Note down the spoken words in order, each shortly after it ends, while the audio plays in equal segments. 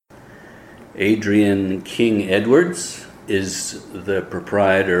Adrian King Edwards is the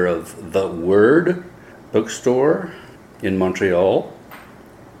proprietor of The Word bookstore in Montreal,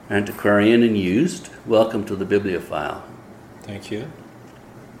 Antiquarian and used. Welcome to the Bibliophile. Thank you.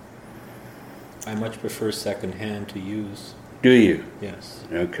 I much prefer secondhand to use. Do you? Yes.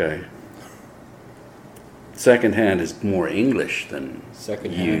 Okay. Secondhand is more English than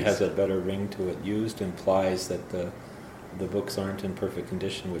Secondhand used. has a better ring to it. Used implies that the books aren't in perfect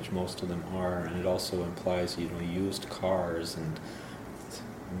condition, which most of them are, and it also implies, used cars, and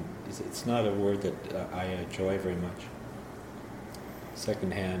it's not a word that I enjoy very much.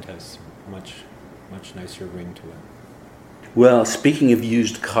 Secondhand has much nicer ring to it. Well, speaking of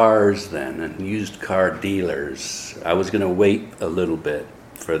used cars then, and used car dealers, I was going to wait a little bit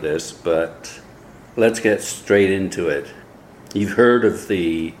for this, but let's get straight into it. You've heard of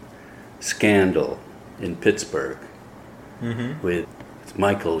the scandal in Pittsburgh with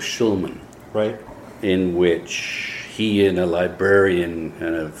Michael Schulman, right? In which he and a librarian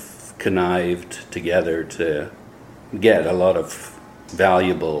kind of connived together to get a lot of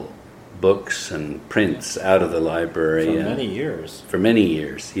valuable books and prints out of the library. For many years. For many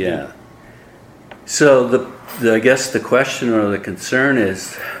years, yeah. So I guess the question or the concern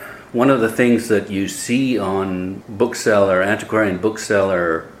is, one of the things that you see on Antiquarian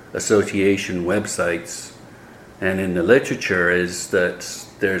Bookseller Association websites and in the literature is that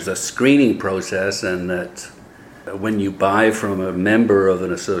there's a screening process, and that when you buy from a member of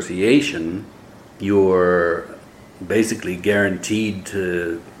an association, you're basically guaranteed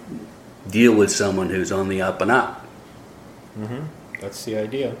to deal with someone who's on the up and up. Mm-hmm. That's the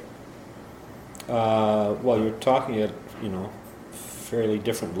idea. Well, you're talking at fairly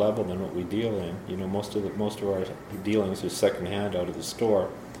different level than what we deal in. Most of our dealings are secondhand out of the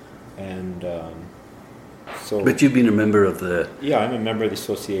store, and so. But you've been a member of the. Yeah, I'm a member of the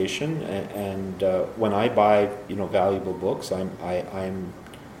association, and when I buy valuable books, I'm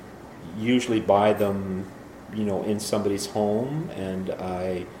usually buy them in somebody's home, and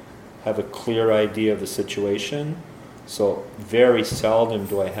I have a clear idea of the situation. So very seldom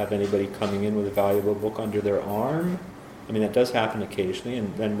do I have anybody coming in with a valuable book under their arm. I mean, that does happen occasionally,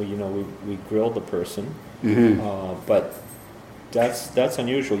 and then we grill the person. Mm-hmm. But that's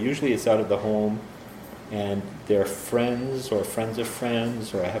unusual. Usually it's out of the home, and they're friends or friends of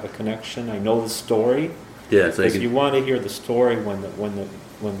friends, or I have a connection. I know the story. Yeah, so because you want to hear the story when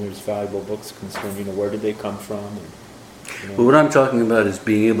there's valuable books concerned. Where did they come from? And, Well, what I'm talking about is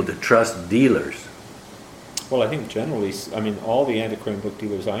being able to trust dealers. Well, I think generally, all the antiquarian book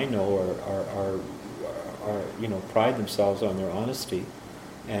dealers I know are pride themselves on their honesty,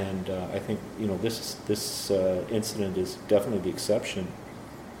 and I think this incident is definitely the exception.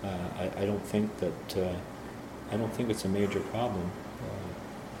 I don't think it's a major problem.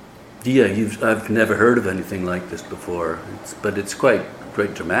 Yeah, I've never heard of anything like this before, but it's quite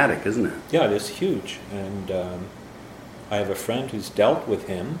dramatic, isn't it? Yeah, it is huge, and I have a friend who's dealt with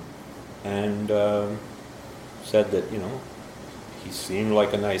him, and said that he seemed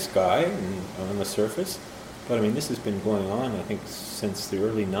like a nice guy on the surface, but I mean this has been going on I think since the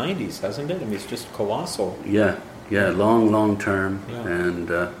early 90s, hasn't it? I mean it's just colossal. Yeah, long term, yeah. And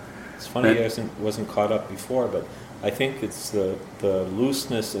it's funny he wasn't caught up before, but I think it's the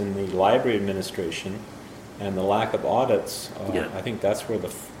looseness in the library administration and the lack of audits. I think that's where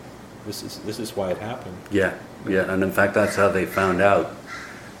this is why it happened. Yeah, and in fact that's how they found out.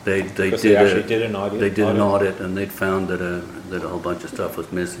 They actually did an audit. They did an audit, and they'd found that a whole bunch of stuff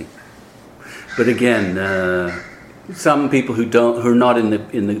was missing. But again, some people who are not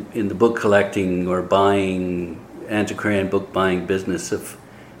in the book collecting or buying antiquarian book buying business have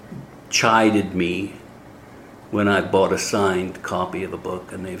chided me when I bought a signed copy of a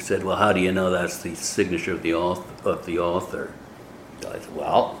book, and they've said, "Well, how do you know that's the signature of the author?" I said,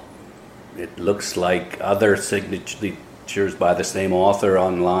 "Well, it looks like other signatures by the same author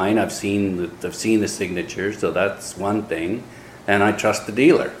online. I've seen the signatures, so that's one thing, and I trust the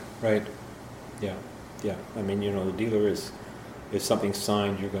dealer." Right. Yeah. I mean, the dealer is, if something's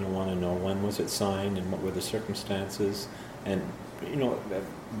signed, you're going to want to know when was it signed and what were the circumstances, and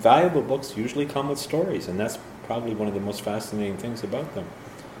valuable books usually come with stories, and that's probably one of the most fascinating things about them,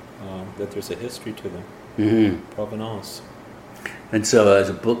 that there's a history to them. Mm-hmm. Provenance. And so, as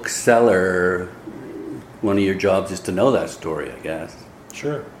a bookseller, one of your jobs is to know that story, I guess.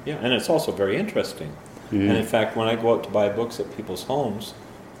 Sure, yeah, and it's also very interesting. Mm-hmm. And in fact, when I go out to buy books at people's homes,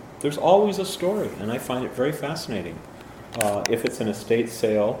 there's always a story, and I find it very fascinating. If it's an estate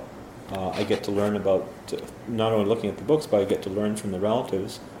sale, I get to learn about, not only looking at the books, but I get to learn from the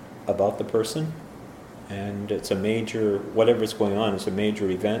relatives about the person, and it's a major, whatever's going on, it's a major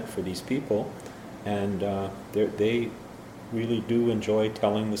event for these people, and they really do enjoy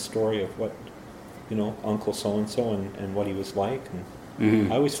telling the story of what, Uncle so-and-so and what he was like,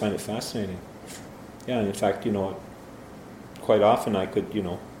 and I always find it fascinating. Yeah, and in fact, quite often I could,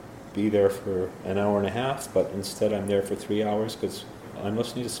 be there for an hour and a half, but instead I'm there for 3 hours because I'm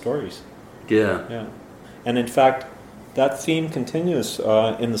listening to stories. Yeah. Yeah. And in fact, that theme continues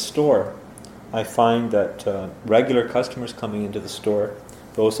in the store. I find that regular customers coming into the store,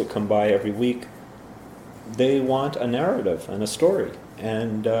 those that come by every week, they want a narrative and a story.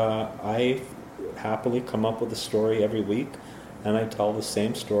 And I happily come up with a story every week, and I tell the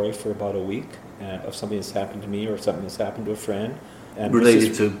same story for about a week of something that's happened to me or something that's happened to a friend. And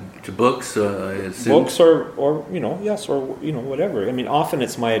related to books, I assume? Books or yes, or whatever. I mean, often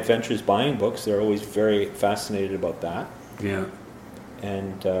it's my adventures buying books. They're always very fascinated about that. Yeah.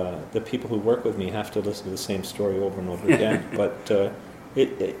 And the people who work with me have to listen to the same story over and over again. But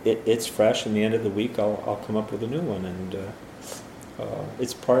it's fresh. In the end of the week, I'll come up with a new one, and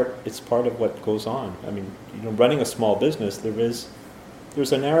it's part of what goes on. I mean, running a small business,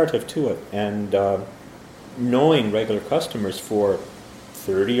 there's a narrative to it, and knowing regular customers for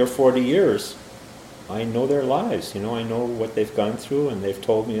 30 or 40 years, I know their lives. I know what they've gone through, and they've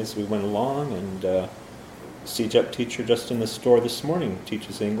told me as we went along. And CJEP teacher just in the store this morning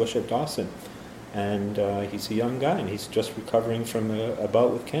teaches English at Dawson, and he's a young guy, and he's just recovering from a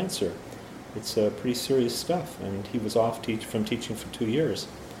bout with cancer. It's pretty serious stuff, and he was off from teaching for 2 years.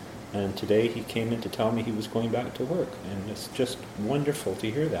 And today he came in to tell me he was going back to work, and it's just wonderful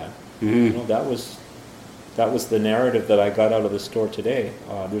to hear that. Mm-hmm. That was the narrative that I got out of the store today.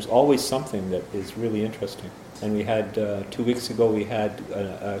 There's always something that is really interesting. And we had 2 weeks ago, we had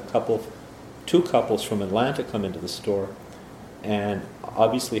two couples from Atlanta come into the store, and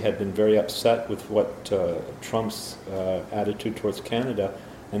obviously had been very upset with what Trump's attitude towards Canada,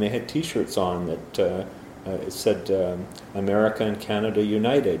 and they had T-shirts on that it said "America and Canada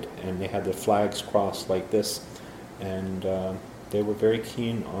United," and they had the flags crossed like this, and they were very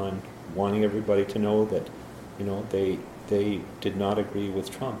keen on wanting everybody to know that they did not agree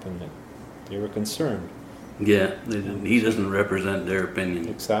with Trump, and that they were concerned. Yeah, he doesn't represent their opinion.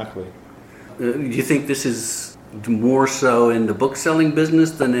 Exactly. Do you think this is more so in the book-selling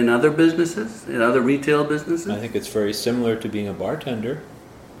business than in other businesses, in other retail businesses? I think it's very similar to being a bartender.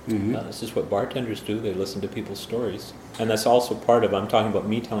 Mm-hmm. This is what bartenders do. They listen to people's stories. And that's also part of, I'm talking about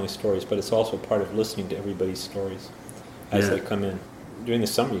me telling stories, but it's also part of listening to everybody's stories as they come in. During the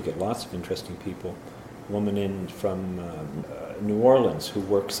summer, you get lots of interesting people. A woman in from New Orleans who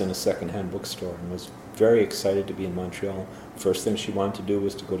works in a second-hand bookstore and was very excited to be in Montreal. First thing she wanted to do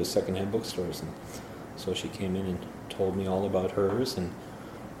was to go to second-hand bookstores. And so she came in and told me all about hers, and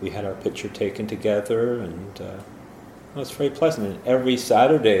we had our picture taken together, and it was very pleasant. And every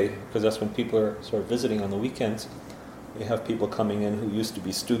Saturday, because that's when people are sort of visiting on the weekends, we have people coming in who used to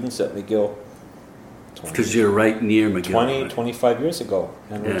be students at McGill. Because you're right near McGill. 20, 25 years ago.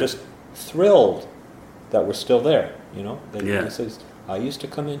 And we're just thrilled that we're still there, They says, I used to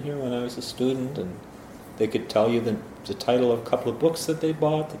come in here when I was a student, and they could tell you the title of a couple of books that they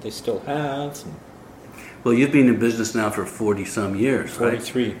bought that they still have. And well, you've been in business now for 40-some years,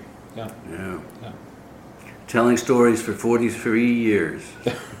 43, right? yeah. Telling stories for 43 years.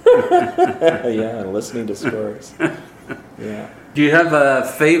 Yeah, and listening to stories. Yeah. Do you have a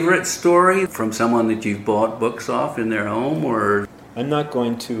favorite story from someone that you've bought books off in their home, or? I'm not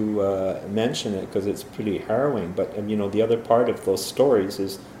going to mention it because it's pretty harrowing, but the other part of those stories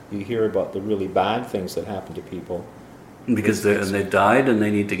is you hear about the really bad things that happen to people. Because they died and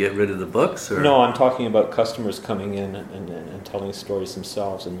they need to get rid of the books? Or? No, I'm talking about customers coming in and telling stories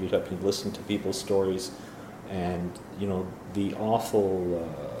themselves, and you'd have to listen to people's stories, and the awful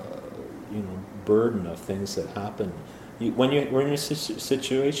burden of things that happen. When you're in a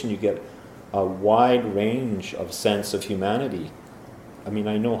situation, you get a wide range of sense of humanity. I mean,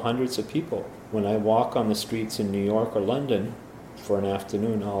 I know hundreds of people. When I walk on the streets in New York or London for an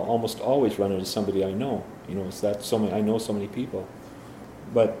afternoon, I'll almost always run into somebody I know. I know so many people.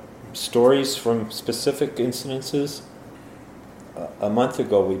 But stories from specific incidences. A month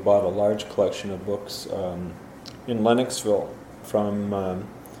ago, we bought a large collection of books in Lennoxville from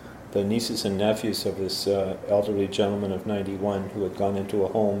the nieces and nephews of this elderly gentleman of 91 who had gone into a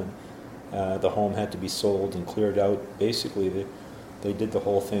home, and the home had to be sold and cleared out. Basically, they did the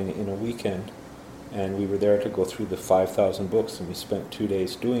whole thing in a weekend, and we were there to go through the 5,000 books, and we spent 2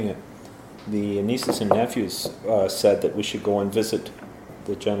 days doing it. The nieces and nephews said that we should go and visit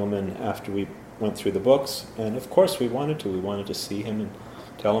the gentleman after we went through the books, and of course we wanted to. We wanted to see him and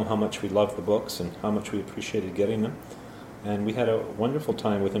tell him how much we loved the books and how much we appreciated getting them. And we had a wonderful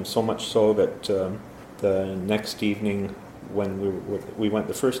time with him, so much so that the next evening when we went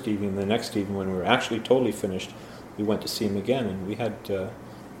the first evening, the next evening when we were actually totally finished, we went to see him again, and we had a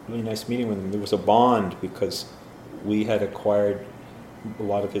really nice meeting with him. There was a bond because we had acquired a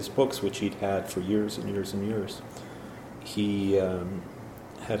lot of his books, which he'd had for years and years and years. He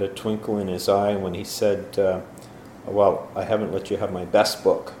had a twinkle in his eye when he said, well, I haven't let you have my best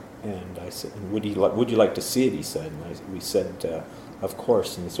book. And I said, would you like to see it, he said. And we said, of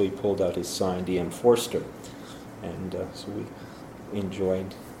course. And so he pulled out his signed E.M. Forster. And so we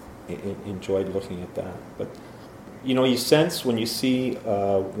enjoyed looking at that. But, you sense when you see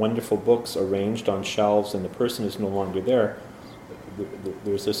wonderful books arranged on shelves and the person is no longer there,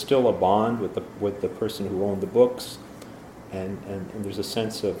 there's still a bond with the person who owned the books. And there's a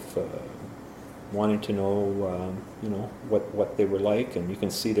sense of wanting to know, what they were like, and you can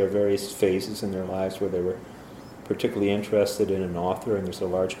see their various phases in their lives where they were particularly interested in an author, and there's a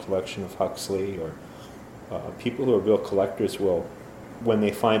large collection of Huxley, or people who are real collectors will, when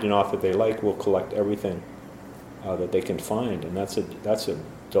they find an author they like, will collect everything that they can find, and that's a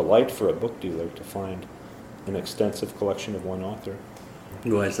delight for a book dealer to find an extensive collection of one author.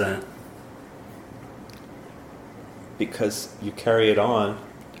 Why is that? Because you carry it on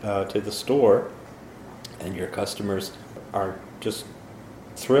to the store, and your customers are just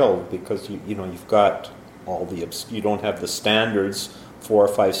thrilled because you've got all the you don't have the standards, 4 or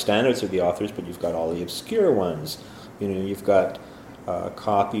 5 standards of the authors, but you've got all the obscure ones. You've got a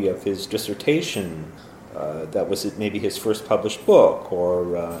copy of his dissertation that was maybe his first published book,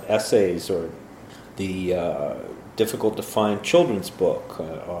 or essays, or the difficult to find children's book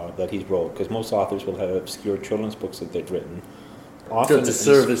that he wrote, because most authors will have obscure children's books that they've written. Often it's a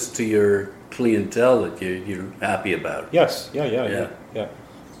service to your clientele that you're happy about. Yes, yeah.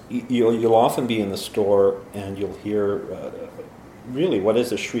 You'll often be in the store and you'll hear really what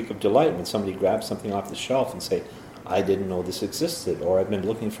is a shriek of delight when somebody grabs something off the shelf and say, I didn't know this existed, or I've been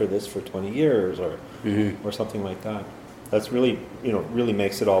looking for this for 20 years, or something like that. That's really, really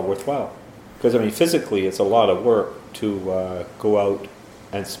makes it all worthwhile. Because, physically it's a lot of work to go out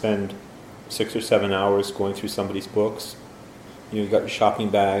and spend 6 or 7 hours going through somebody's books. You've got your shopping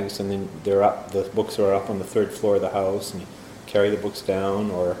bags, and then the books are up on the 3rd floor of the house, and you carry the books down.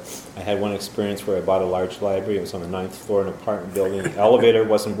 Or I had one experience where I bought a large library. It was on the 9th floor in an apartment building. The elevator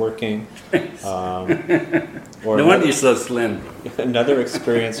wasn't working. No wonder you're so slim. Another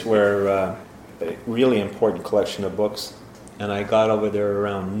experience where a really important collection of books, and I got over there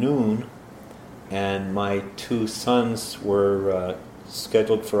around noon, and my 2 sons were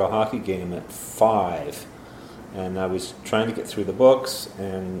scheduled for a hockey game at 5. And I was trying to get through the books,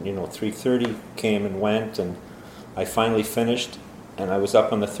 and 3:30 came and went, and I finally finished, and I was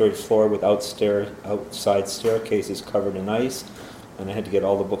up on the 3rd floor with outside staircases covered in ice, and I had to get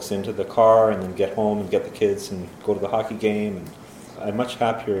all the books into the car and then get home and get the kids and go to the hockey game. And I'm much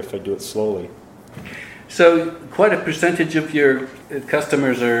happier if I do it slowly. So quite a percentage of your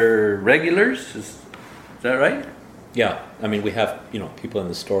customers are regulars, is that right? Yeah, we have people in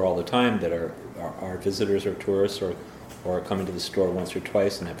the store all the time that are visitors or tourists, or are coming to the store once or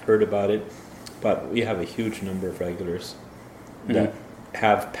twice and have heard about it. But we have a huge number of regulars that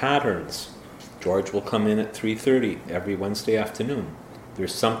have patterns. George will come in at 3:30 every Wednesday afternoon.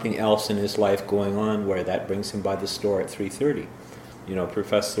 There's something else in his life going on where that brings him by the store at 3:30.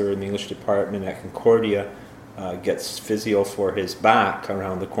 Professor in the English department at Concordia gets physio for his back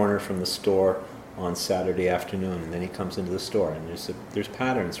around the corner from the store on Saturday afternoon, and then he comes into the store, and there's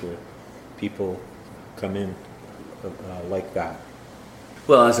patterns where people come in like that.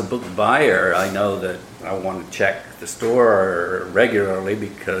 Well, as a book buyer, I know that I want to check the store regularly,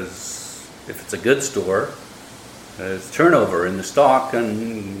 because if it's a good store, there's turnover in the stock,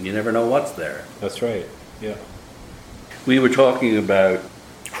 and you never know what's there. That's right, yeah. We were talking about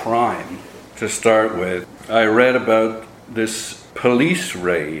crime to start with. I read about this police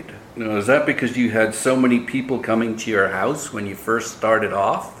raid. Is that because you had so many people coming to your house when you first started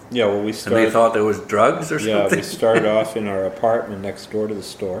off? Yeah, well, and they thought there was drugs or something? Yeah, we started off in our apartment next door to the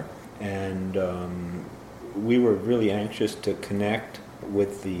store, and we were really anxious to connect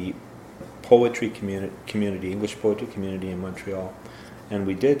with the poetry community, English poetry community in Montreal, and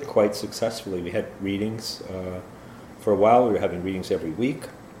we did quite successfully. We had readings. For a while, we were having readings every week,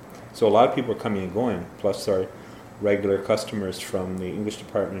 so a lot of people were coming and going, plus our regular customers from the English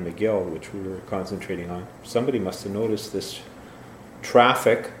department in McGill, which we were concentrating on. Somebody must have noticed this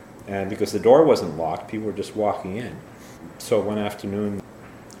traffic, and because the door wasn't locked, people were just walking in. So one afternoon,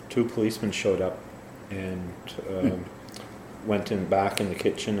 2 policemen showed up, and went back in the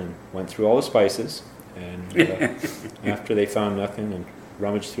kitchen and went through all the spices. And after they found nothing, and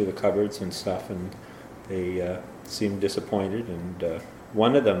rummaged through the cupboards and stuff, and they seemed disappointed. And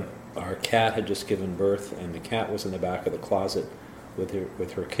one of them, our cat had just given birth, and the cat was in the back of the closet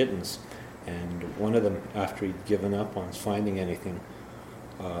with her kittens. And one of them, after he'd given up on finding anything,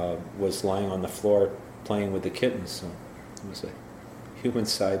 was lying on the floor playing with the kittens. So it was a human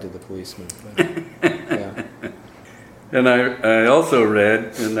side to the policeman. But, yeah. And I also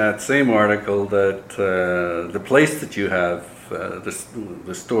read in that same article that the place that you have,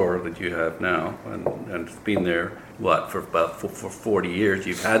 the store that you have now, and it's been there, for about for 40 years,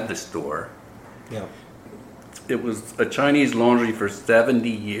 you've had the store. Yeah. It was a Chinese laundry for 70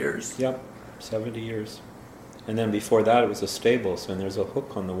 years. Yep, 70 years. And then before that it was a stables, and there's a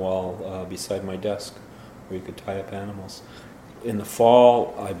hook on the wall beside my desk where you could tie up animals. In the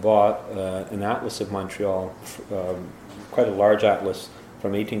fall I bought an atlas of Montreal, quite a large atlas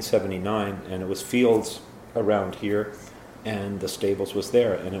from 1879, and it was fields around here, and the stables was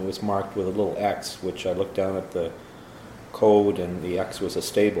there, and it was marked with a little X, which I looked down at the code, and the X was a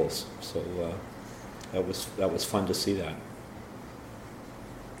stables. So that was fun to see that.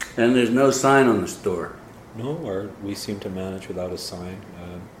 And there's no sign on the store. No, or we seem to manage without a sign.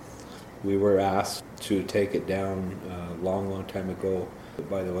 We were asked to take it down a long time ago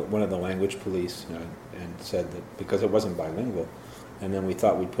by one of the language police, and said that because it wasn't bilingual, and then we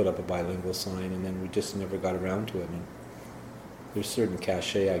thought we'd put up a bilingual sign, and then we just never got around to it. And there's certain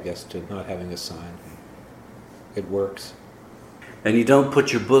cachet, I guess, to not having a sign. It works. And you don't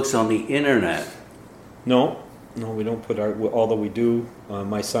put your books on the internet. No, we don't put although we do.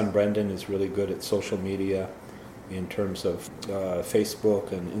 My son Brendan is really good at social media in terms of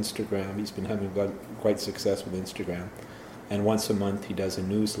Facebook and Instagram. He's been having quite success with Instagram. And once a month he does a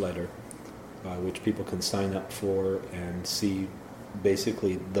newsletter, which people can sign up for and see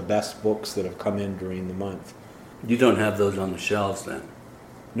basically the best books that have come in during the month. You don't have those on the shelves then?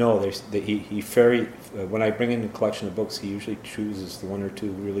 No, when I bring in a collection of books, he usually chooses the one or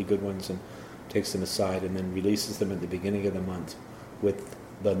two really good ones and takes them aside, and then releases them at the beginning of the month with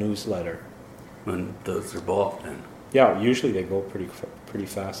the newsletter. And those are bought then? Yeah, usually they go pretty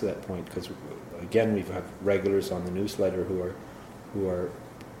fast at that point, because again we have regulars on the newsletter who are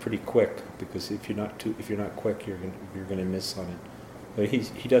pretty quick, because if you're not quick, you're going to miss on it. But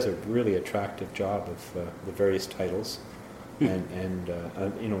he does a really attractive job of the various titles and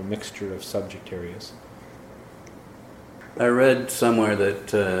a mixture of subject areas. I read somewhere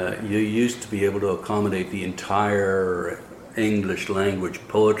that you used to be able to accommodate the entire English language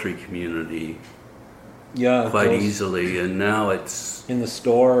poetry community quite easily, and now it's... In the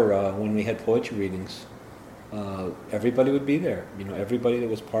store, when we had poetry readings, everybody would be there. Everybody that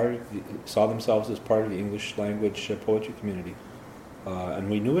was saw themselves as part of the English language poetry community. And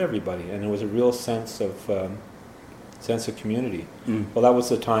we knew everybody, and there was a real sense of community. Well, that was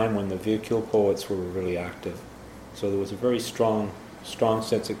the time when the Véhicule poets were really active. So there was a very strong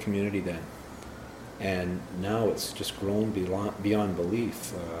sense of community then. And now it's just grown beyond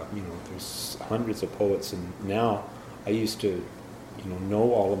belief. There's hundreds of poets, and now I used to,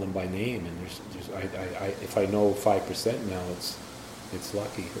 know all of them by name. And if I know 5% now, it's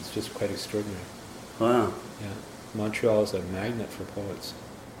lucky. It's just quite extraordinary. Wow. Yeah, Montreal is a magnet for poets.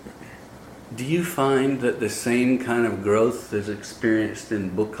 Do you find that the same kind of growth is experienced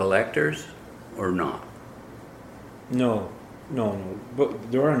in book collectors, or not? No.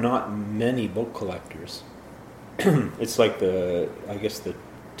 But there are not many book collectors. It's like the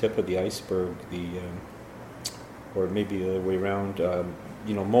tip of the iceberg. Or maybe the other way around.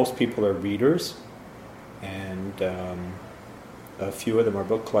 Most people are readers, and a few of them are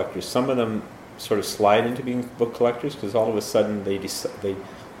book collectors. Some of them sort of slide into being book collectors because all of a sudden they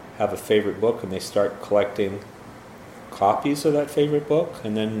have a favorite book and they start collecting copies of that favorite book,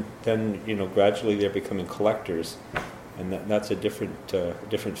 and then gradually they're becoming collectors, and that's a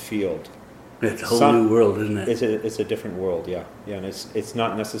different field. It's a whole new world, isn't it? It's a different world, yeah, and it's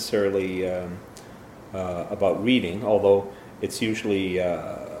not necessarily about reading, although it's usually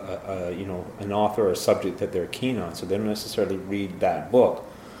an author or a subject that they're keen on, so they don't necessarily read that book,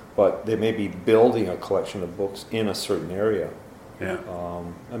 but they may be building a collection of books in a certain area. Yeah.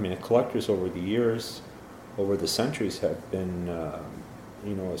 Collectors over the centuries have been,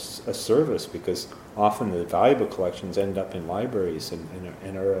 a service, because often the valuable collections end up in libraries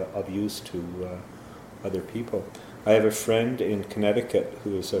and are of use to other people. I have a friend in Connecticut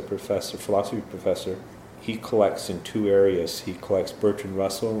who is a philosophy professor. He collects in two areas. He collects Bertrand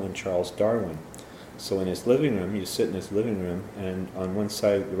Russell and Charles Darwin. So in his living room, you sit in his living room, and on one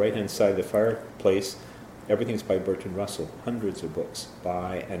side, the right-hand side of the fireplace, everything's by Bertrand Russell. Hundreds of books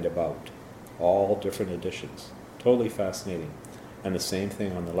by and about, all different editions. Totally fascinating. And the same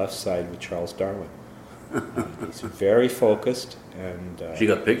thing on the left side with Charles Darwin. He's very focused, and You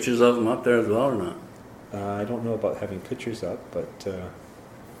got pictures of them up there as well, or not? I don't know about having pictures up, but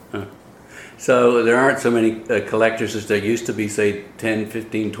So there aren't so many collectors as there used to be, say, 10,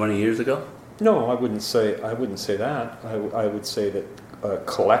 15, 20 years ago? no, I wouldn't say that. I would say that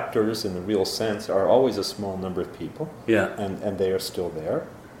collectors, in the real sense, are always a small number of people, Yeah. and they are still there.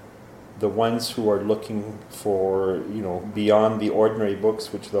 The ones who are looking for, beyond the ordinary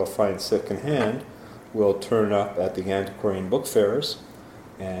books, which they'll find secondhand, will turn up at the antiquarian book fairs,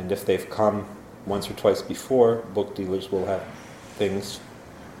 and if they've come once or twice before, book dealers will have things,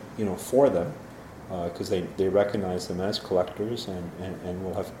 for them, because they recognize them as collectors, and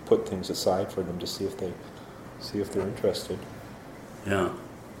will have put things aside for them to see if they're interested. Yeah.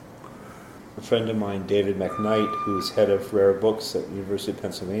 A friend of mine, David McKnight, who's head of rare books at the University of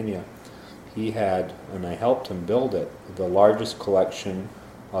Pennsylvania, he had, and I helped him build it, the largest collection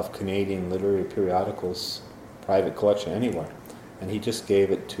of Canadian literary periodicals, private collection anywhere. And he just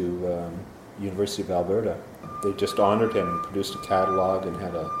gave it to University of Alberta. They just honored him and produced a catalog and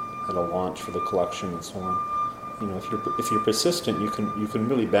had a launch for the collection and so on. If you're persistent, you can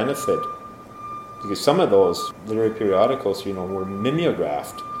really benefit, because some of those literary periodicals, were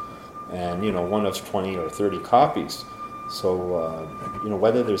mimeographed, and one of 20 or 30 copies. So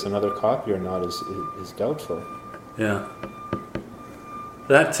whether there's another copy or not is doubtful. Yeah.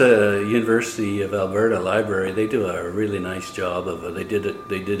 That University of Alberta Library, they do a really nice job of it.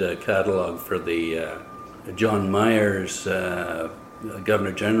 They did a catalog for the John Myers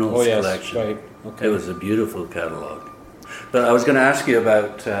Governor General's collection. Right. Okay. It was a beautiful catalog. But I was going to ask you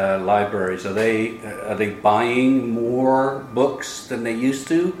about libraries. Are they buying more books than they used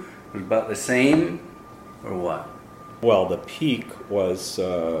to? About the same, or what? Well, the peak was,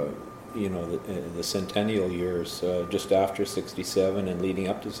 the centennial years, just after 67 and leading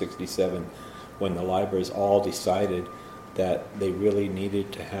up to 67, when the libraries all decided that they really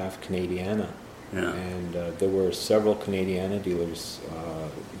needed to have Canadiana. Yeah. And there were several Canadiana dealers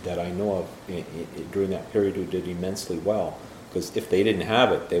that I know of during that period who did immensely well, because if they didn't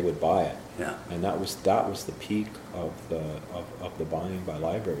have it, they would buy it. Yeah. And that was the peak of the buying by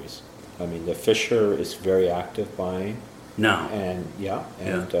libraries. I mean, the Fisher is very active buying. No.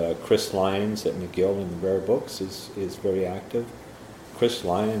 And Chris Lyons at McGill in the Rare Books is very active. Chris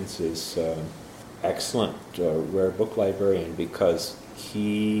Lyons is excellent rare book librarian, because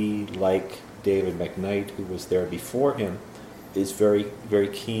he, like David McKnight, who was there before him, is very, very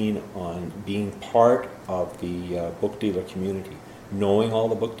keen on being part of the book dealer community, knowing all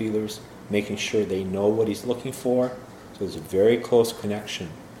the book dealers, making sure they know what he's looking for. So there's a very close connection.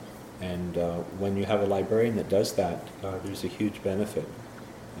 And when you have a librarian that does that, there's a huge benefit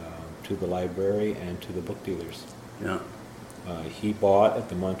to the library and to the book dealers. Yeah. He bought at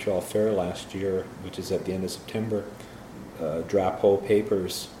the Montreal Fair last year, which is at the end of September, Drapeau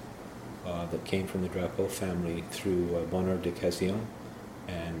papers that came from the Drapeau family through Bonnard de Casillon,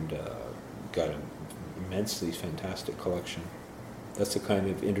 and got an immensely fantastic collection. That's the kind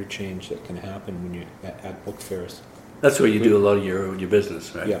of interchange that can happen when you're at book fairs. That's where you do a lot of your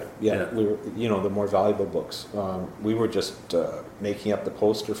business, right? Yeah. We were, the more valuable books. We were just making up the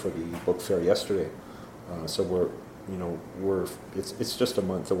poster for the book fair yesterday, so it's just a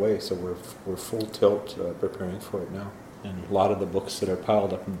month away, so we're full tilt preparing for it now. And a lot of the books that are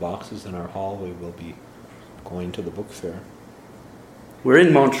piled up in boxes in our hallway will be going to the book fair. We're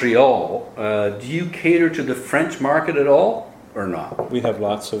in Montreal. Do you cater to the French market at all, or not? We have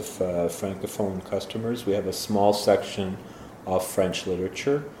lots of francophone customers. We have a small section of French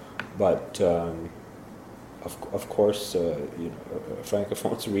literature, but of course,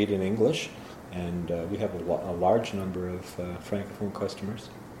 francophones read in English, and we have a large number of francophone customers.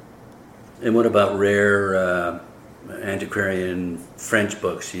 And what about rare antiquarian French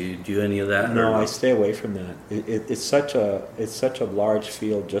books? You do any of that? No, I stay away from that. It's such a large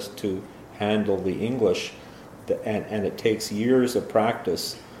field just to handle the English. And it takes years of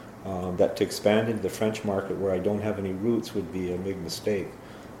practice that to expand into the French market where I don't have any roots would be a big mistake.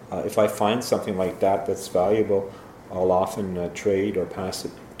 If I find something like that that's valuable, I'll often trade or pass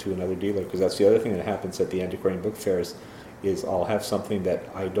it to another dealer, because that's the other thing that happens at the antiquarian book fairs, is I'll have something that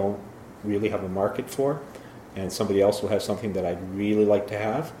I don't really have a market for, and somebody else will have something that I'd really like to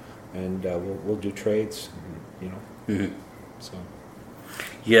have, and we'll do trades, Mm-hmm. So.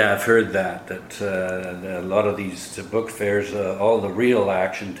 Yeah, I've heard that a lot of these book fairs, all the real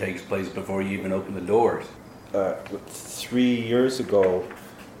action takes place before you even open the doors. 3 years ago,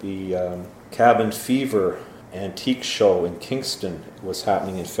 the Cabin Fever antique show in Kingston was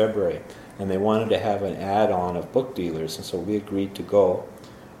happening in February, and they wanted to have an add-on of book dealers, and so we agreed to go.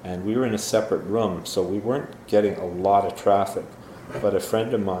 And we were in a separate room, so we weren't getting a lot of traffic. But a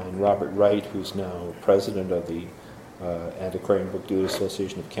friend of mine, Robert Wright, who's now president of the Antiquarian Book Dealers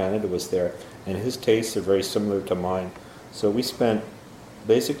Association of Canada, was there, and his tastes are very similar to mine. So we spent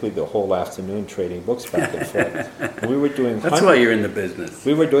basically the whole afternoon trading books back and forth. And we were doing That's why you're in the business.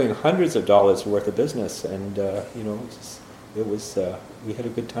 We were doing hundreds of dollars worth of business, and we had a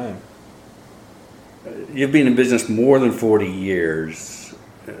good time. You've been in business more than 40 years,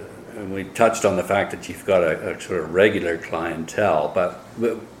 and we touched on the fact that you've got a sort of regular clientele, but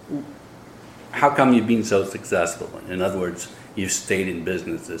how come you've been so successful? In other words, you've stayed in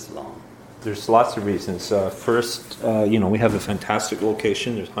business this long. There's lots of reasons. First, we have a fantastic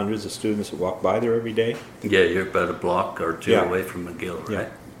location. There's hundreds of students that walk by there every day. Yeah, you're about a block or two away from McGill, right? Yeah.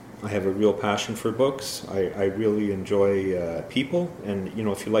 I have a real passion for books. I really enjoy people. And,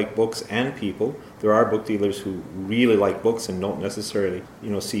 if you like books and people, there are book dealers who really like books and don't necessarily,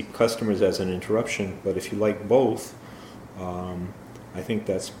 see customers as an interruption. But if you like both, I think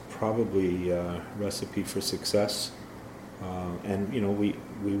that's probably a recipe for success.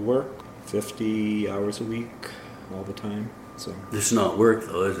 We work 50 hours a week all the time. So it's not work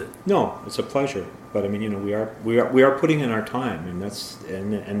though, is it? No, it's a pleasure. But I mean, we are putting in our time, and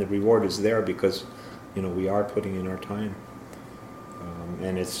the reward is there because, we are putting in our time,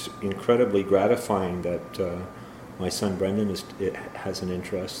 and it's incredibly gratifying that my son Brendan has an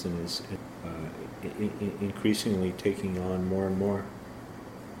interest and is increasingly taking on more and more.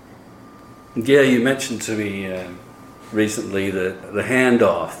 Yeah, you mentioned to me recently the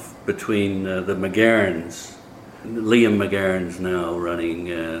handoff between the McGarrans. Liam McGarren's now running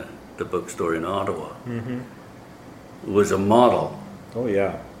the bookstore in Ottawa. Mm-hmm. Was a model. Oh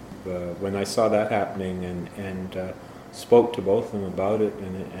yeah, when I saw that happening and spoke to both of them about it,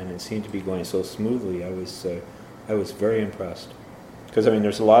 and it seemed to be going so smoothly, I was very impressed. Because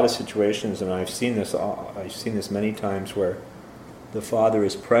there's a lot of situations, and I've seen this many times where the father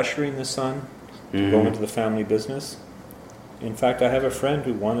is pressuring the son to go into the family business. In fact, I have a friend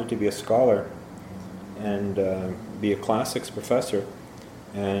who wanted to be a scholar and be a classics professor,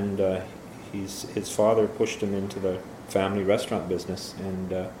 and his father pushed him into the family restaurant business,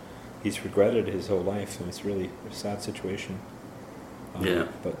 and he's regretted his whole life, and it's really a sad situation.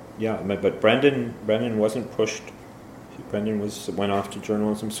 But Brendan wasn't pushed. Brendan went off to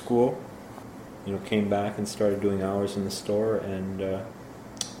journalism school, came back and started doing hours in the store, and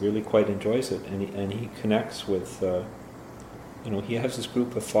really quite enjoys it, and he connects with. He has this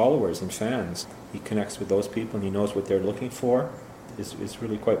group of followers and fans. He connects with those people, and he knows what they're looking for. It's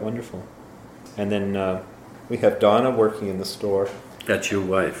really quite wonderful. And then we have Donna working in the store. That's your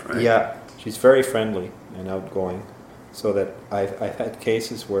wife, right? Yeah, she's very friendly and outgoing. So that I've had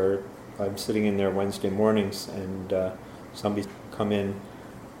cases where I'm sitting in there Wednesday mornings, and somebody's come in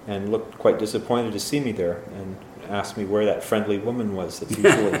and looked quite disappointed to see me there, and asked me where that friendly woman was that's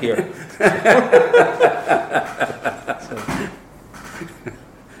usually here.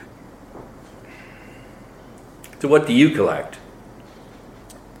 So what do you collect?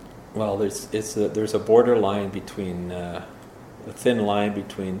 Well, there's a borderline between a thin line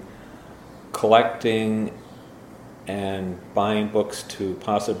between collecting and buying books to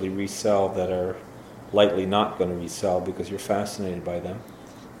possibly resell that are likely not going to resell because you're fascinated by them.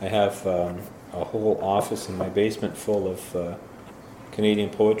 I have a whole office in my basement full of Canadian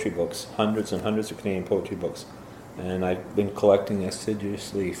poetry books, hundreds and hundreds of Canadian poetry books, and I've been collecting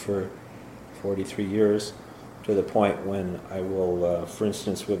assiduously for 43 years. To the point when I will, for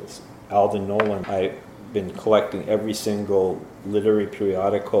instance, with Alden Nolan, I've been collecting every single literary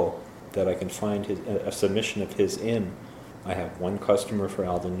periodical that I can find a submission of his in. I have one customer for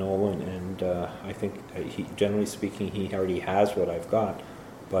Alden Nolan, and I think generally speaking, he already has what I've got.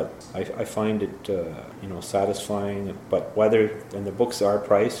 But I find it, satisfying. But and the books are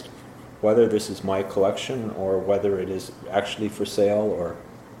priced, whether this is my collection or whether it is actually for sale or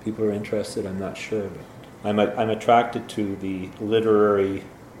people are interested, I'm not sure. But I'm attracted to the literary,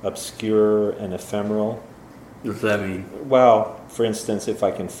 obscure, and ephemeral. What does that mean? Well, for instance, if I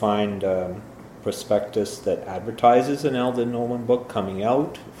can find a prospectus that advertises an Alden Nolan book coming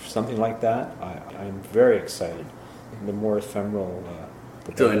out, something like that, I'm very excited. The more ephemeral,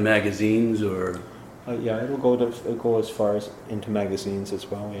 the better. So in magazines or? Yeah, it'll go as far as into magazines as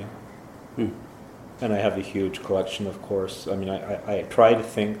well. Yeah. And I have a huge collection, of course. I try to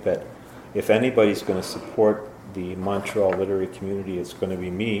think that if anybody's going to support the Montreal literary community, it's going to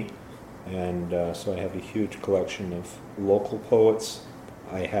be me. And so I have a huge collection of local poets.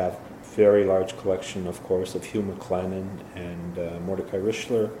 I have very large collection, of course, of Hugh MacLennan and Mordecai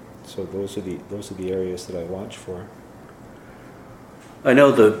Richler. So those are the areas that I watch for. I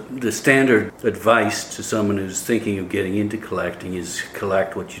know the standard advice to someone who's thinking of getting into collecting is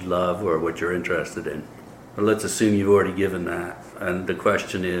collect what you love or what you're interested in. But let's assume you've already given that. And the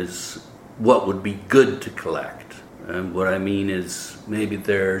question is, what would be good to collect? And what I mean is, maybe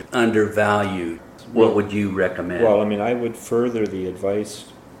they're undervalued. What would you recommend? Well, I mean, I would further the advice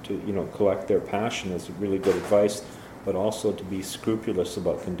to, collect their passion is really good advice, but also to be scrupulous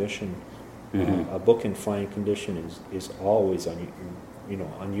about condition. A book in fine condition is always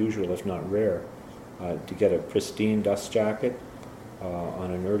unusual, if not rare. To get a pristine dust jacket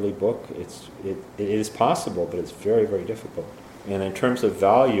on an early book, it is possible, but it's very, very difficult. And in terms of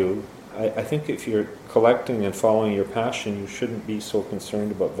value, I think if you're collecting and following your passion, you shouldn't be so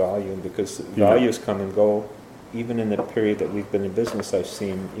concerned about value, because values come and go. Even in the period that we've been in business, I've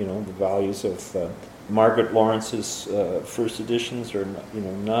seen, the values of Margaret Lawrence's first editions are,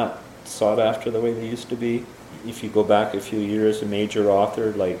 not sought after the way they used to be. If you go back a few years, a major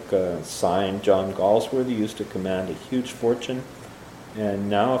author like signed John Galsworthy used to command a huge fortune. And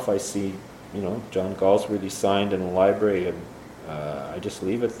now if I see, John Galsworthy signed in a library, and I just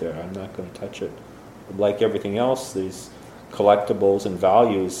leave it there. I'm not going to touch it. Like everything else, these collectibles and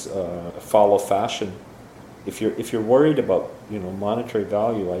values follow fashion. If you're worried about monetary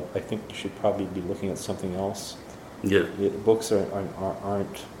value, I think you should probably be looking at something else. Yeah. Books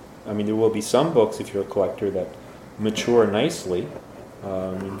aren't. I mean, there will be some books, if you're a collector, that mature nicely.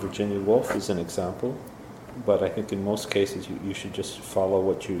 Virginia Woolf is an example. But I think in most cases you should just follow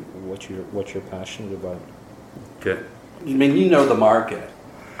what you're passionate about. Okay. I mean, the market.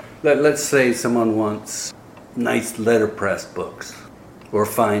 Let's say someone wants nice letterpress books or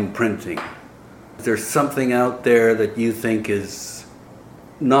fine printing. Is there something out there that you think is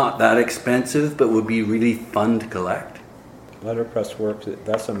not that expensive but would be really fun to collect? Letterpress work,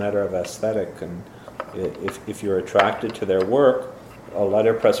 that's a matter of aesthetic, and if you're attracted to their work, a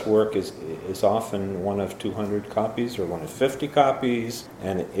letterpress work is often one of 200 copies or one of 50 copies,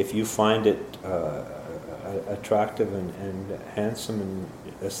 and if you find it attractive and handsome and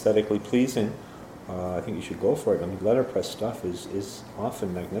aesthetically pleasing, I think you should go for it. I mean, letterpress stuff is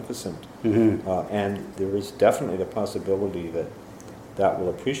often magnificent, and there is definitely the possibility that will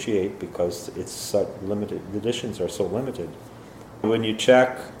appreciate because it's such limited. The editions are so limited. When you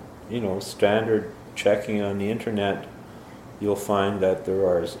check, standard checking on the internet, you'll find that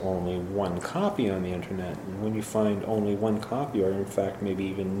there is only one copy on the internet. And when you find only one copy, or in fact maybe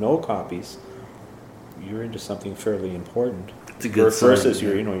even no copies, you're into something fairly important. It's a good sign, versus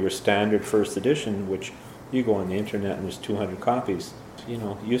your standard first edition, which you go on the internet and there's 200 copies.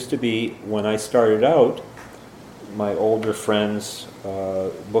 Used to be when I started out, my older friends,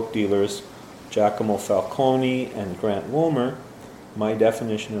 book dealers, Giacomo Falcone and Grant Wilmer, my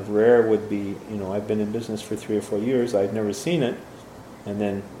definition of rare would be, I've been in business for 3 or 4 years, I'd never seen it, and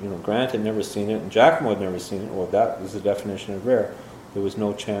then, Grant had never seen it, and Giacomo had never seen it. Well, that was the definition of rare. There was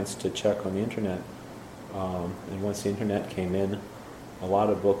no chance to check on the internet. And once the internet came in, a lot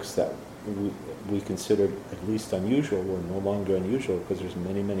of books that we considered at least unusual were no longer unusual because there's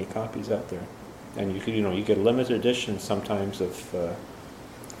many, many copies out there. And you get a limited edition sometimes of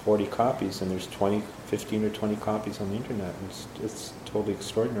 40 copies, and there's 15 or 20 copies on the internet. It's totally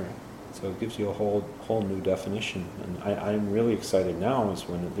extraordinary. So it gives you a whole new definition. And I'm really excited now is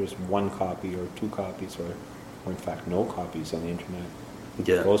when there's one copy or 2 copies or in fact no copies on the internet.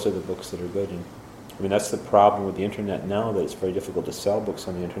 Yeah. Those are the books that are good. And I mean, that's the problem with the internet now, that it's very difficult to sell books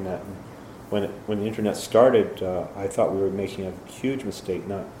on the internet. And when the internet started, I thought we were making a huge mistake,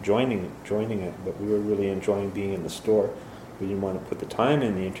 not joining it, but we were really enjoying being in the store. We didn't want to put the time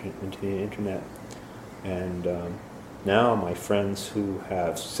into the internet. And now my friends who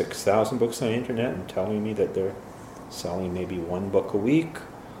have 6,000 books on the internet and telling me that they're selling maybe 1 book a week,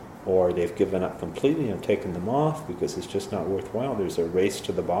 or they've given up completely and taken them off because it's just not worthwhile. There's a race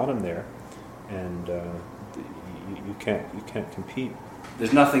to the bottom there, and you can't compete.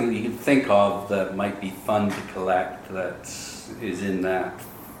 There's nothing that you can think of that might be fun to collect that is in that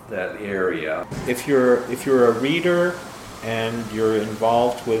area. If you're a reader and you're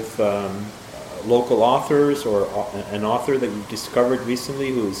involved with local authors or an author that you've discovered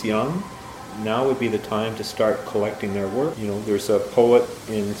recently who is young, now would be the time to start collecting their work. There's a poet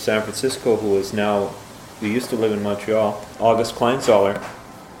in San Francisco who used to live in Montreal, August Kleinzahler,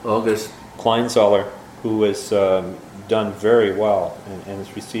 who has done very well and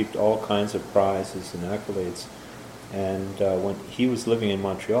has received all kinds of prizes and accolades. And when he was living in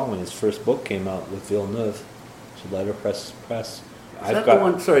Montreal, when his first book came out with Villeneuve, it's a letterpress press, I've got the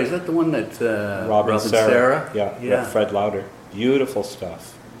one? Sorry, is that the one that Robin Sarah? Yeah. Fred Lauder. Beautiful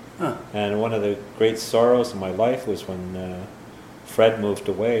stuff. Huh. And one of the great sorrows in my life was when Fred moved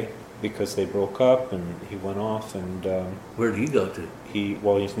away because they broke up and he went off and Where did he go to?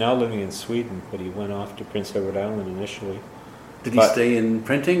 he's now living in Sweden, but he went off to Prince Edward Island initially. Did he stay in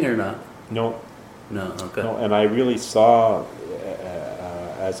printing or not? No. No. Okay. No, and I really saw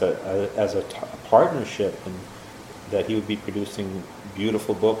as a partnership and that he would be producing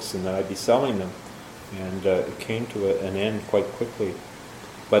beautiful books and that I'd be selling them. And it came to an end quite quickly.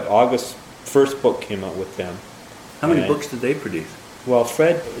 But August's first book came out with them. How many books did they produce? Well,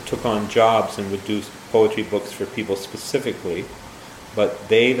 Fred took on jobs and would do poetry books for people specifically, but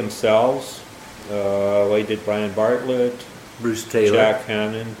they themselves, they did Brian Bartlett, Bruce Taylor, Jack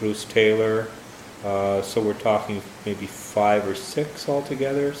Hannon, Bruce Taylor. So we're talking maybe 5 or 6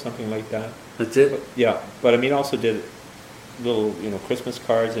 altogether, something like that. That's it? But I mean, also did little, Christmas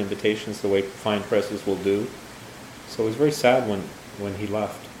cards, invitations, the way fine presses will do. So it was very sad when he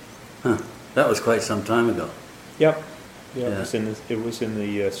left. Huh. That was quite some time ago. Yep. Yeah. It was in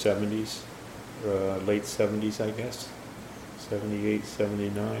the 70s, late 70s, I guess, 78,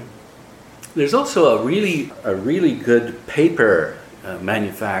 79. There's also a really good paper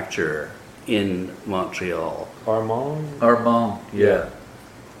manufacturer in Montreal. Armand. Yeah.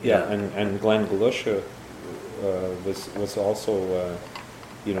 And Glenn Galusha was also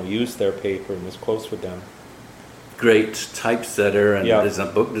used their paper and was close with them. Great typesetter and is a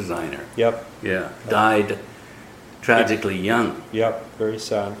book designer. Yep. Yeah. Died tragically young. Yep. Very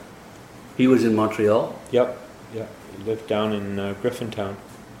sad. He was in Montreal? Yep. Yeah. He lived down in Griffintown.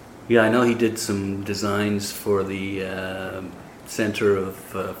 Yeah, I know he did some designs for the Center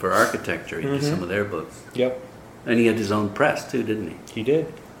for Architecture. He did some of their books. Yep. And he had his own press too, didn't he? He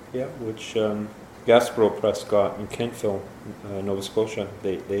did. Yeah, which Gaspereau Press got in Kentville, Nova Scotia.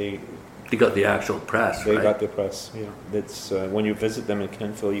 They got the actual press, They right? got the press, yeah. It's when you visit them in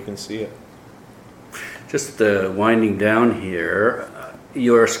Kentville, you can see it. Just winding down here,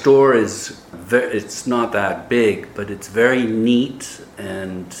 your store it's not that big, but it's very neat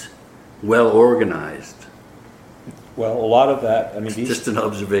and well organized. Well, a lot of that, Just an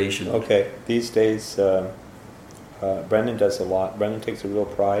observation. Okay, these days, Brendan does a lot. Brendan takes a real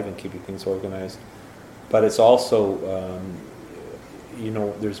pride in keeping things organized. But it's also,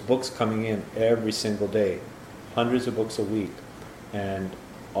 there's books coming in every single day, hundreds of books a week. And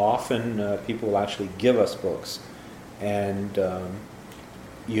often people will actually give us books. And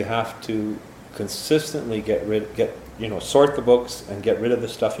you have to consistently sort the books and get rid of the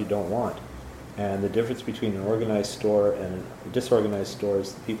stuff you don't want. And the difference between an organized store and a disorganized store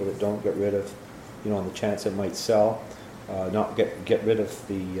is the people that don't get rid of, on the chance it might sell, not get rid of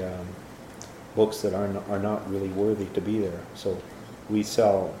the books that are not really worthy to be there. So we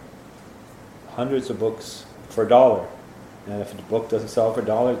sell hundreds of books for $1, and if the book doesn't sell for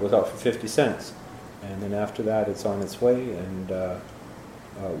 $1, it goes out for 50 cents, and then after that it's on its way, and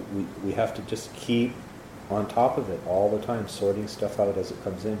we have to just keep on top of it all the time, sorting stuff out as it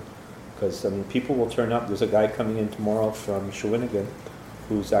comes in. Because people will turn up. There's a guy coming in tomorrow from Shawinigan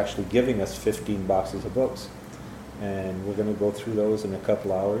who's actually giving us 15 boxes of books. And we're going to go through those in a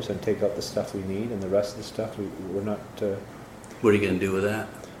couple hours and take out the stuff we need, and the rest of the stuff we're not... What are you going to do with that?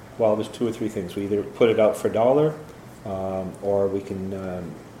 Well, there's 2 or 3 things. We either put it out for $1, or we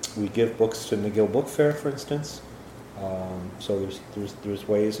can... we give books to McGill Book Fair, for instance. So there's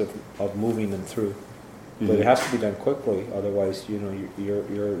ways of moving them through. But it has to be done quickly, otherwise, you're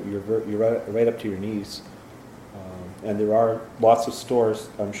right up to your knees. And there are lots of stores,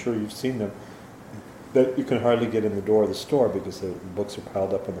 I'm sure you've seen them, that you can hardly get in the door of the store because the books are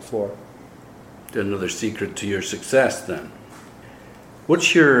piled up on the floor. Another secret to your success, then.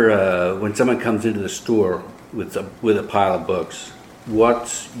 What's your when someone comes into the store with a pile of books?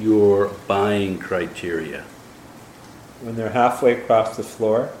 What's your buying criteria? When they're halfway across the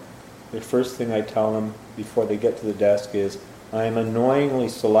floor, the first thing I tell them before they get to the desk is, I am annoyingly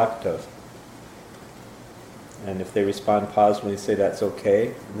selective. And if they respond positively and say that's okay,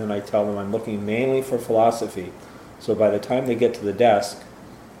 and then I tell them I'm looking mainly for philosophy. So by the time they get to the desk,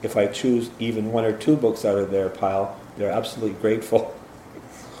 if I choose even 1 or 2 books out of their pile, they're absolutely grateful.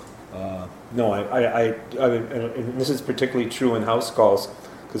 And this is particularly true in house calls,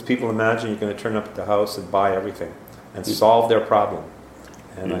 because people imagine you're going to turn up at the house and buy everything and solve their problem.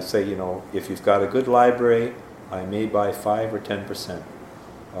 And I say, if you've got a good library, I may buy 5 or 10%.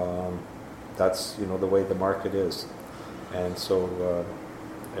 That's, the way the market is. And so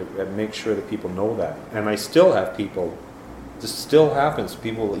I make sure that people know that. And I still have people, this still happens,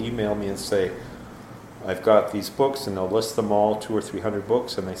 people will email me and say, I've got these books, and they'll list them all, 200 or 300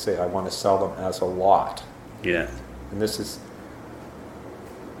 books, and they say, I want to sell them as a lot. Yeah. And this is,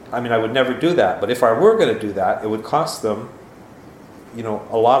 I mean, I would never do that, but if I were going to do that, it would cost them, you know,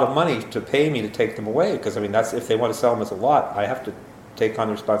 a lot of money to pay me to take them away, because, I mean, that's, if they want to sell them as a lot, I have to take on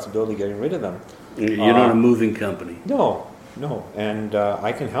the responsibility of getting rid of them. You're not a moving company. No, and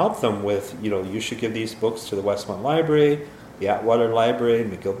I can help them with, you know, you should give these books to the Westmont Library, the Atwater Library,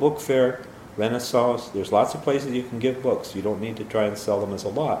 McGill Book Fair, Renaissance. There's lots of places you can give books. You don't need to try and sell them as a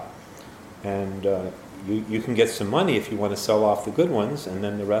lot. And you can get some money if you want to sell off the good ones, and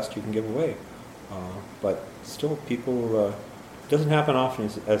then the rest you can give away. But still, people, it doesn't happen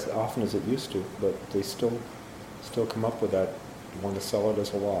as often as it used to, but they still come up with that, want to sell it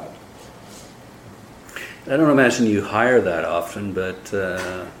as a lot. I don't imagine you hire that often, but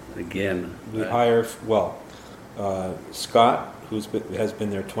again... We hire, Scott, has been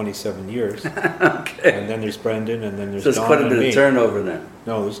there 27 years. Okay. And then there's Brendan, and then there's So Don quite a and bit me. of turnover then.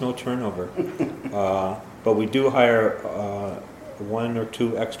 No, there's no turnover. But we do hire 1 or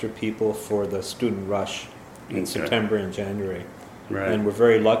 2 extra people for the student rush in September and January. Right. And we're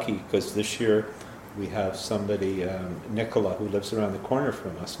very lucky because this year we have somebody, Nicola, who lives around the corner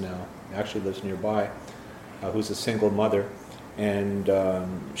from us now, actually lives nearby, who's a single mother. And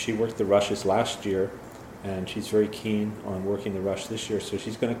she worked the rushes last year, and she's very keen on working the rush this year. So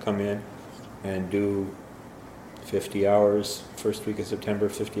she's going to come in and do 50 hours first week of September,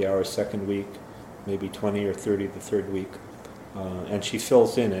 50 hours second week, maybe 20 or 30 the third week. And she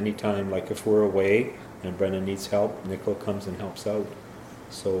fills in anytime, like if we're away and Brendan needs help, Nicola comes and helps out.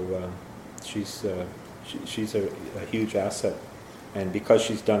 So she's a huge asset. And because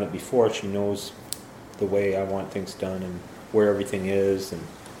she's done it before, she knows the way I want things done and where everything is, and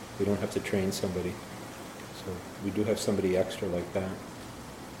we don't have to train somebody. So we do have somebody extra like that.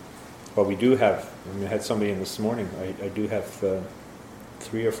 But we do have, I had somebody in this morning, I do have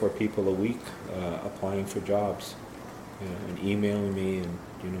 3 or 4 people a week applying for jobs, and emailing me, and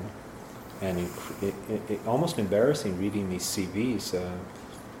you know, and it almost embarrassing reading these CVs,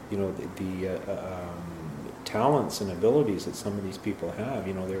 you know, the talents and abilities that some of these people have.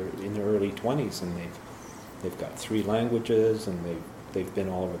 You know, they're in their early 20s, and they've got 3 languages, and they've been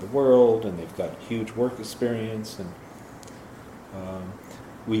all over the world, and they've got huge work experience, and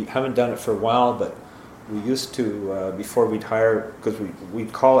we haven't done it for a while, but we used to, before we'd hire, because we'd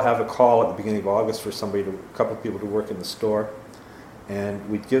have a call at the beginning of August for a couple of people to work in the store, and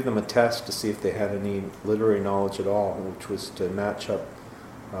we'd give them a test to see if they had any literary knowledge at all, which was to match up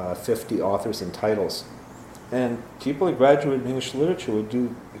 50 authors and titles. And people who graduated in English literature would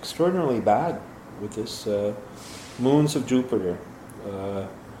do extraordinarily bad with this Moons of Jupiter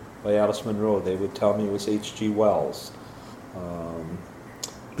by Alice Munro. They would tell me it was H.G. Wells.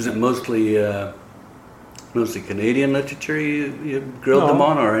 Was it mostly Canadian literature you grilled them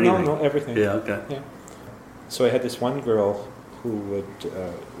on, or anything? No, everything. Yeah, okay. Yeah. So I had this one girl who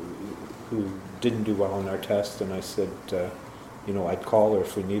didn't do well on our test, and I said, you know, I'd call her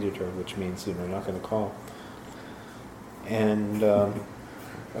if we needed her, which means, you know, not going to call. And a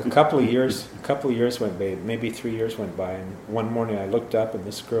couple of years went by, maybe 3 years went by, and one morning I looked up, and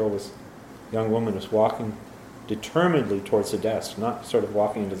this young woman was walking determinedly towards the desk, not sort of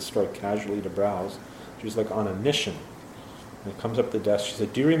walking into the store casually to browse. She was like on a mission. And comes up the desk, she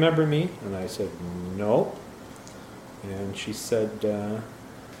said, "Do you remember me?" And I said, "No." And she said,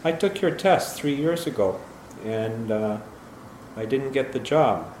 "I took your test 3 years ago, and I didn't get the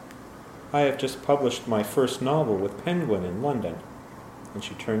job. I have just published my first novel with Penguin in London." And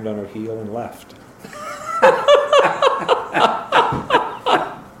she turned on her heel and left.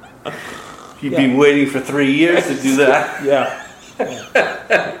 You've been waiting for 3 years to do that. Yeah.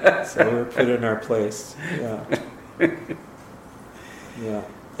 So we were put in our place. Yeah. Yeah.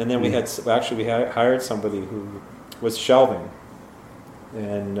 And then we hired somebody who was shelving,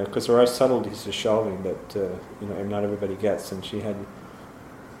 and because there are subtleties to shelving that you know, not everybody gets. And she had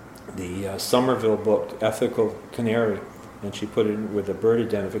the Somerville book, Ethical Canary, and she put it in with the bird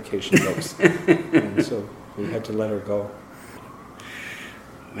identification books, and so we had to let her go.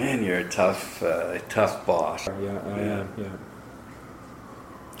 Man, you're a tough boss. Yeah, I am. Yeah.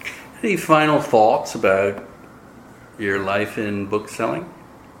 Any final thoughts about your life in book selling?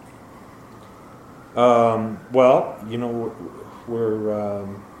 Well, you know, we're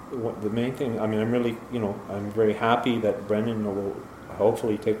the main thing. I mean, I'm really, you know, I'm very happy that Brendan will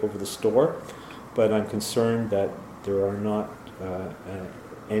hopefully take over the store, but I'm concerned that there are not,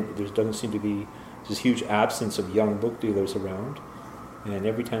 and there doesn't seem to be this huge absence of young book dealers around. And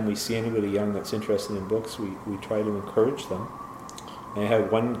every time we see anybody young that's interested in books, we try to encourage them. I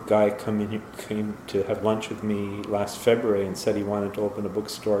had one guy came to have lunch with me last February and said he wanted to open a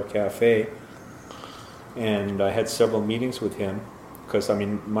bookstore cafe. And I had several meetings with him because, I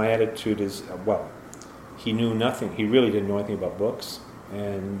mean, my attitude is, well, he knew nothing. He really didn't know anything about books.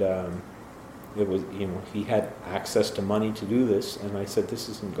 And it was, you know, he had access to money to do this. And I said, this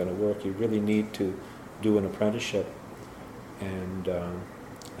isn't going to work. You really need to do an apprenticeship. And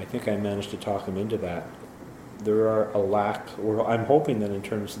I think I managed to talk him into that. There are a lack, or I'm hoping that in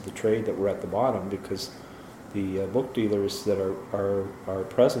terms of the trade that we're at the bottom, because the book dealers that are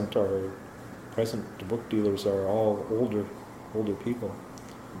present, the book dealers are all older people.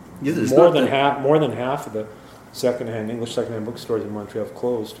 Yeah, More than half of the English secondhand bookstores in Montreal have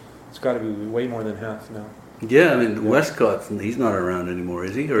closed. It's got to be way more than half now. Yeah, I mean, Westcott, he's not around anymore,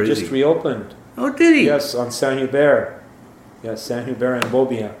 is he? Or Just reopened. Oh, did he? Yes, on Saint-Hubert. Yes, Saint-Hubert and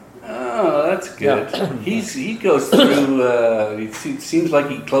Beaubien. Oh, that's good. Yeah. He goes through. It seems like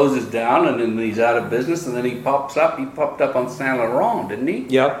he closes down and then he's out of business, and then he pops up. He popped up on Saint Laurent, didn't he?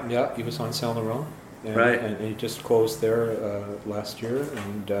 Yeah, he was on Saint Laurent, Right. And he just closed there last year,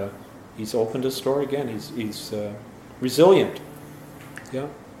 and he's opened a store again. He's resilient. Yeah,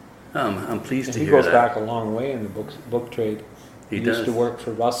 I'm pleased and to he hear goes that. back a long way in the book trade. He used does. to work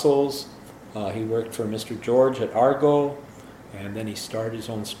for Russell's. He worked for Mr. George at Argo. And then he started his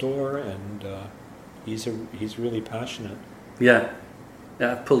own store, and he's really passionate. Yeah,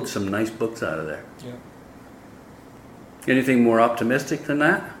 I've pulled some nice books out of there. Yeah. Anything more optimistic than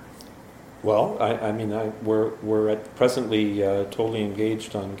that? Well, I mean, we're presently totally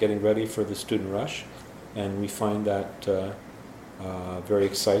engaged on getting ready for the student rush, and we find that very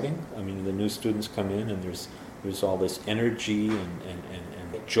exciting. I mean, the new students come in, and there's all this energy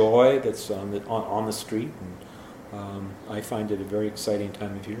and the joy that's on the street. And, I find it a very exciting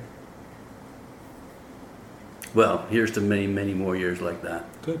time of year. Well, here's to many, many more years like that.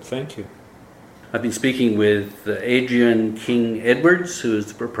 Good, thank you. I've been speaking with Adrian King Edwards, who is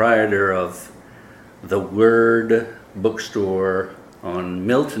the proprietor of the Word bookstore on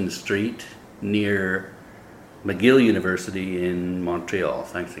Milton Street near McGill University in Montreal.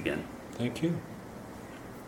 Thanks again. Thank you.